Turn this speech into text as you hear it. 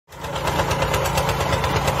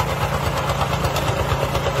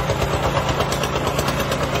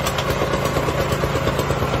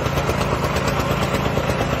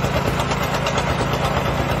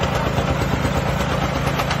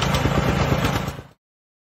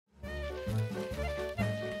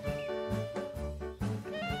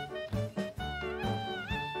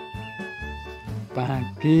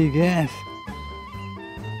pagi guys,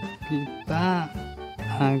 kita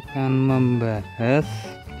akan membahas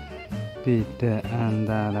beda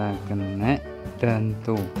antara kenek dan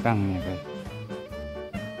tukang ya guys.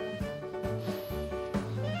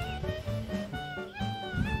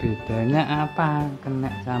 Bedanya apa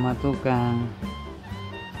kenek sama tukang?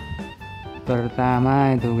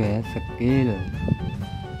 Pertama itu guys, skill.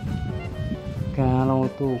 Kalau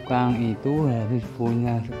tukang itu harus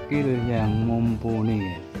punya skill yang mumpuni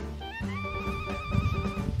guys,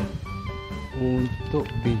 untuk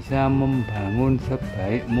bisa membangun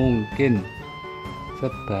sebaik mungkin,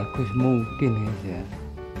 sebagus mungkin guys ya.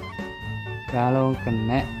 Kalau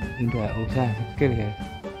kenek enggak usah skill guys,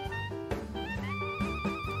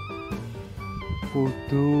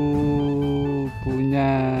 kudu punya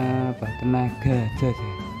tenaga aja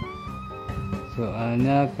sih.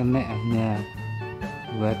 Soalnya kenek hanya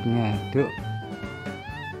buat ngaduk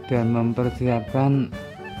dan mempersiapkan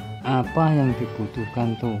apa yang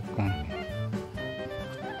dibutuhkan tukang.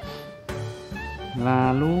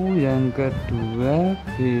 Lalu yang kedua,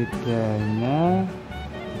 bedanya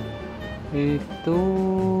itu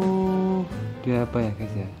di apa ya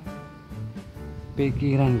guys ya,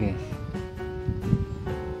 pikiran guys.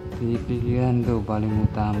 Di pikiran tuh paling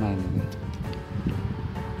utama ini guys.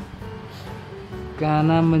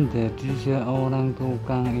 Karena menjadi seorang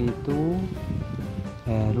tukang itu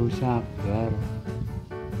harus sabar,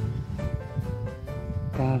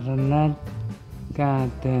 karena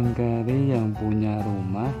kadang-kadang yang punya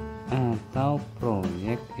rumah atau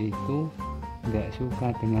proyek itu nggak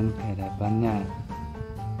suka dengan garapannya,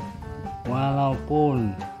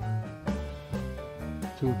 walaupun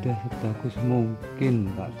sudah sebagus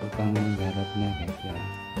mungkin Pak Tukang menggarapnya guys ya,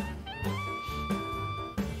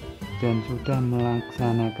 dan sudah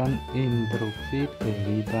melaksanakan instruksi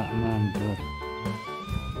dari Pak Mandor.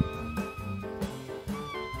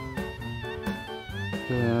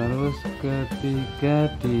 Terus ketiga,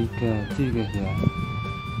 digaji guys ya.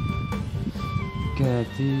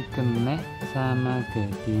 Gaji kenek sama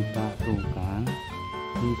gaji Pak Tukang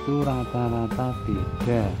itu rata-rata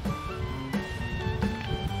beda.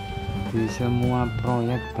 Di semua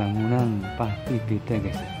proyek bangunan pasti beda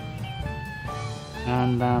guys ya,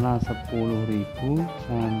 antara 10.000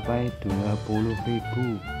 sampai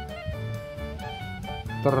 20.000,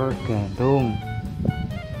 tergantung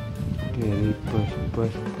dari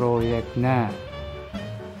bos-bos proyeknya.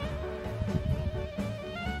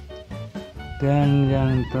 Dan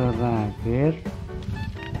yang terakhir,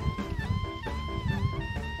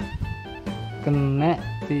 kenek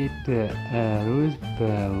tidak harus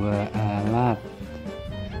bawa alat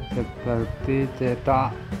seperti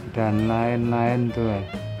cetak dan lain-lain tuh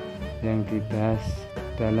yang dibahas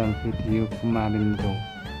dalam video kemarin tuh.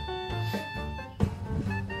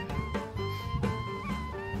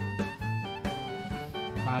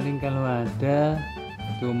 Paling kalau ada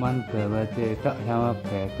cuman bawa cetak sama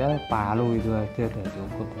beda palu itu aja udah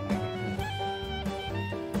cukup ya.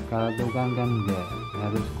 Kalau tukang kan enggak,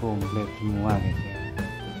 harus komplit semua guys ya.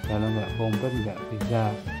 Kalau nggak komplit nggak bisa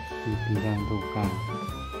dibilang tukang.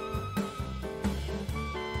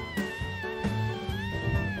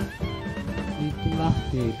 Itulah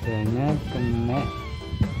bedanya kenek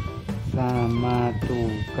sama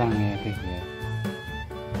tukang ya guys ya.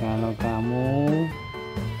 Kalau kamu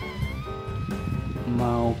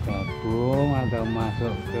mau gabung atau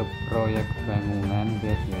masuk ke proyek bangunan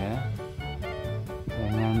guys ya,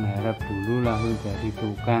 jangan harap dulu langsung jadi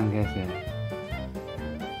tukang guys ya,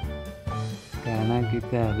 karena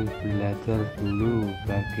kita harus belajar dulu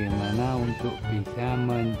bagaimana untuk bisa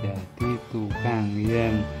menjadi tukang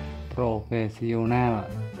yang profesional.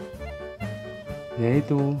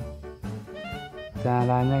 Yaitu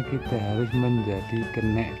caranya kita harus menjadi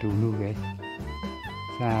kenek dulu guys,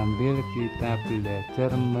 sambil kita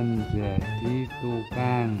belajar menjadi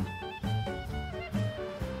tukang.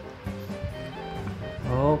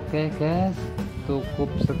 Oke guys,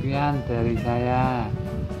 cukup sekian dari saya.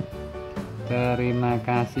 Terima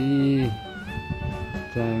kasih.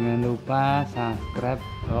 Jangan lupa subscribe,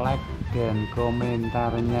 like, dan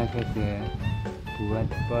komentarnya guys ya,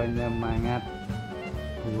 buat penyemangat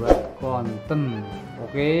buat konten.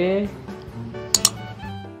 Oke.